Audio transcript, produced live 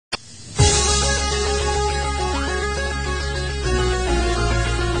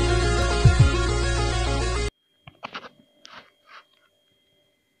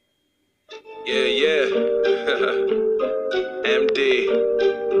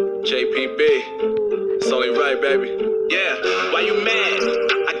JPB. It's only right, baby. Yeah, why you mad?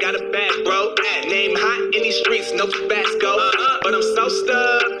 I got a bag, bro. Name hot in these streets, no Tabasco. But I'm so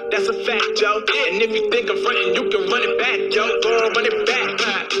stuck, that's a fact, yo. And if you think I'm frontin', you can run it back, yo. Go run it back.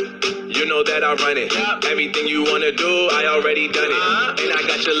 You know that I run it. Everything you wanna do, I already done it. And I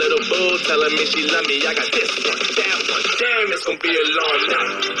got your little boo telling me she love me. I got this one, that one. Damn, it's gonna be a long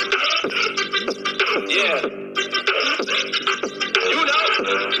night. Yeah. You know.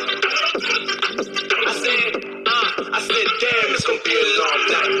 I said, damn, it's gonna be a long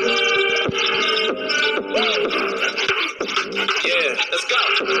night. Yeah, let's go.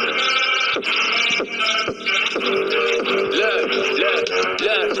 Look.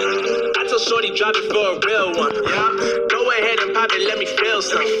 I told Shorty drop it for a real one. Yeah. Go ahead and pop it, let me feel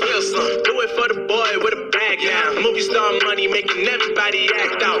some. Do it for the boy with a bag now. Movie star money making everybody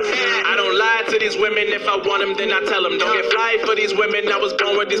act out. I don't lie to these women. If I want them, then I tell them. Don't get fly for these women. I was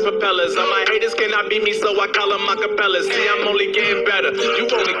born with these propellers. All my haters cannot beat me, so I call them acapellas. See, I'm only getting better. You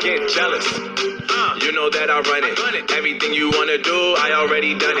only get jealous. You know that I run it. Everything you wanna do, I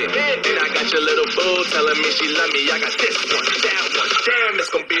already done it. And I got your little boo telling me she love me. I got this one, that one. Damn, it's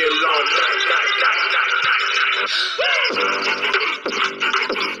gonna be a long night.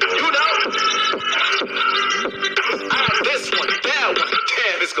 You know? I got this one, that one.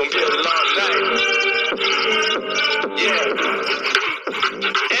 Damn, it's gonna be a long night. Yeah.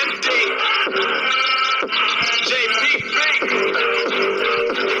 MD. JPB.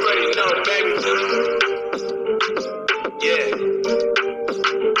 You already know, baby. Yeah.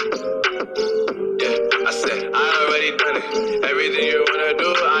 Yeah, I said, I already done it. Everything you wanna do,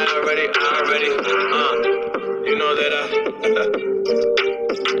 I already. You know that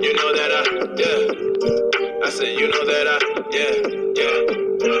yeah. I said, you know that yeah.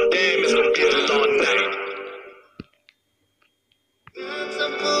 Damn, it's gonna be a long night.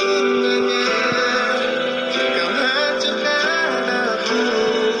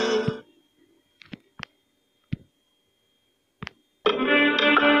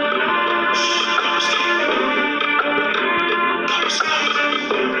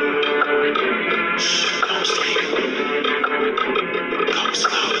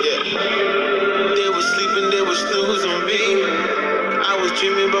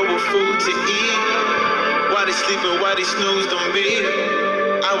 Why they snoozed on me?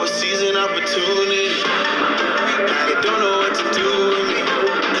 I was seizing opportunity. Now they don't know what to do with me.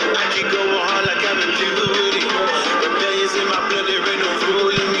 I keep going hard like I'm in puberty. Rebellions in my blood, there ain't no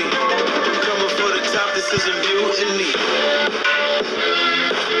ruling me. Coming for the top, this is a mutiny.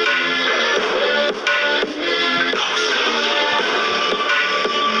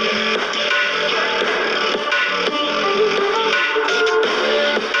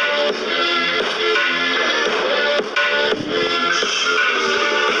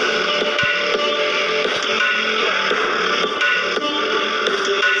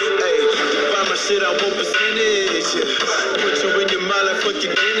 I want percentage. Put you in your mind like fucking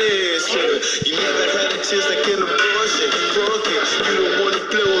Guinness. You never had a chance like an abortion. Broken. You don't wanna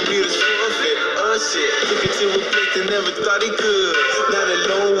play with me, this forfeit. Shit. Took it to a place that never thought he could. Now the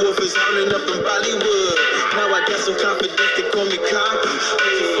lone wolf is howling up in Bollywood. Now I got some confidence, they call me cocky.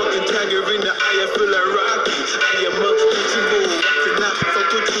 Put your fucking tiger in the eye, I feel like Rocky. I am untouchable. I cannot fuck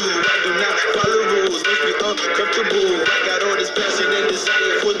with you. I do not follow rules. Makes me uncomfortable. I got all this passion and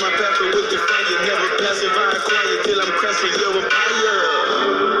desire. Force my path with the fire. Never passive, I acquire till I'm crashing your empire.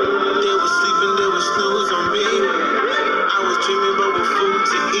 They were sleeping, they were snooze on me. I was dreaming about what food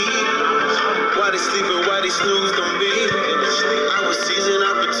to eat. Why they sleeping, why they snoozed on me? I was seizing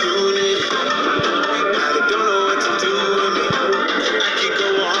opportunity. Now they don't know what to do with me. I keep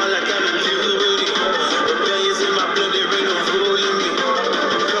going on like I'm in puberty. Rebellions in my blood, there ain't no ruling me.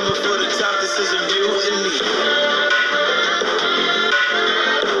 I'm coming for the top, this is a mutiny.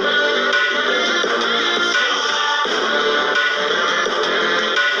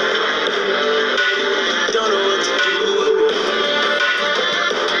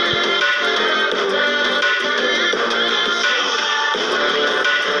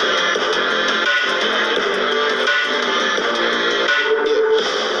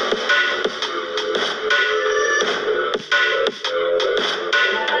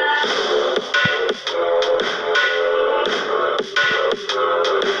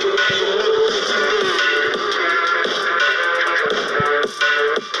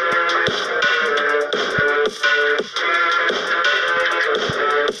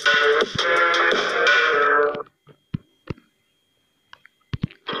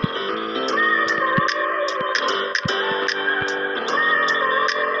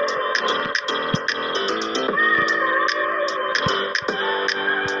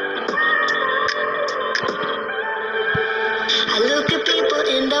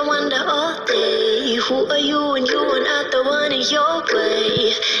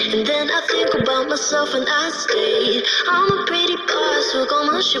 And then I think about myself and I stayed. I'm a pretty boss, look on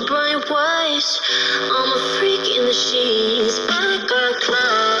my shit bright waist. I'm a freak in the sheets, but I got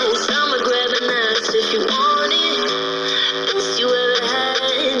clothes. I'ma grab an ass if you want.